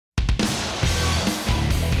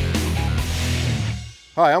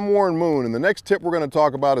Hi, I'm Warren Moon, and the next tip we're going to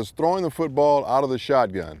talk about is throwing the football out of the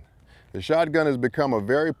shotgun. The shotgun has become a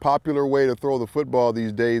very popular way to throw the football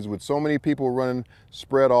these days with so many people running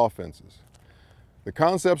spread offenses. The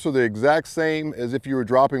concepts are the exact same as if you were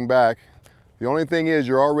dropping back. The only thing is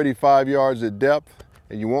you're already 5 yards at depth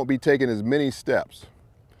and you won't be taking as many steps.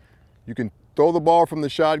 You can throw the ball from the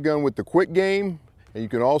shotgun with the quick game, and you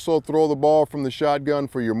can also throw the ball from the shotgun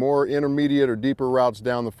for your more intermediate or deeper routes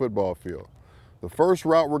down the football field. The first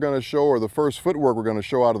route we're going to show, or the first footwork we're going to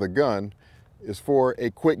show out of the gun, is for a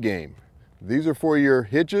quick game. These are for your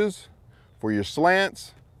hitches, for your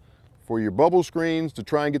slants, for your bubble screens to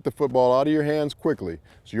try and get the football out of your hands quickly.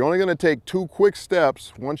 So you're only going to take 2 quick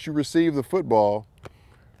steps once you receive the football,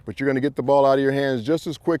 but you're going to get the ball out of your hands just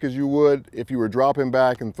as quick as you would if you were dropping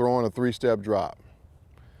back and throwing a 3-step drop.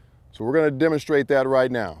 So we're going to demonstrate that right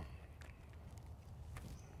now.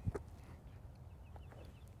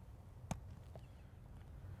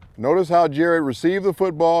 Notice how Jared received the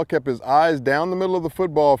football, kept his eyes down the middle of the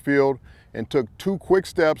football field, and took 2 quick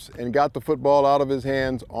steps and got the football out of his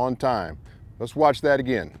hands on time. Let's watch that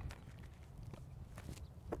again.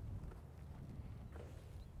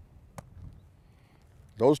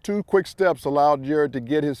 Those 2 quick steps allowed Jared to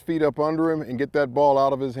get his feet up under him and get that ball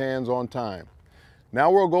out of his hands on time.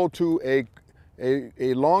 Now we'll go to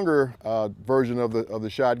a longer version of the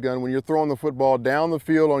shotgun when you're throwing the football down the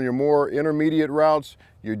field on your more intermediate routes,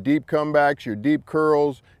 your deep comebacks, your deep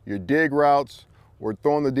curls, your dig routes, or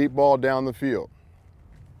throwing the deep ball down the field.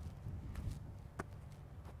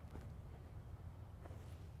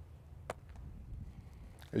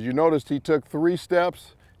 As you noticed, he took 3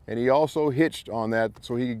 steps and he also hitched on that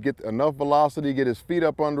so he could get enough velocity, get his feet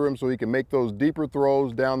up under him so he can make those deeper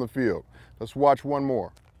throws down the field. Let's watch one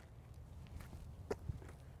more.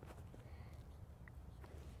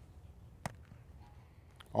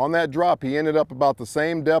 On that drop, he ended up about the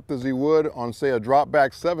same depth as he would on, say, a drop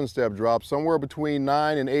back 7-step drop, somewhere between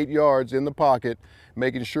 9 and 8 yards in the pocket,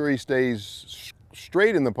 making sure he stays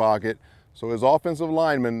straight in the pocket so his offensive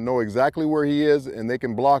linemen know exactly where he is and they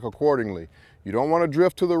can block accordingly. You don't want to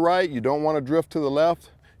drift to the right, you don't want to drift to the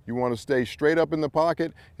left. You want to stay straight up in the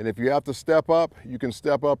pocket, and if you have to step up, you can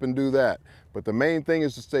step up and do that. But the main thing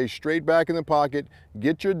is to stay straight back in the pocket,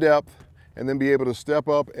 get your depth, and then be able to step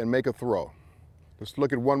up and make a throw. Let's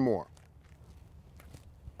look at one more.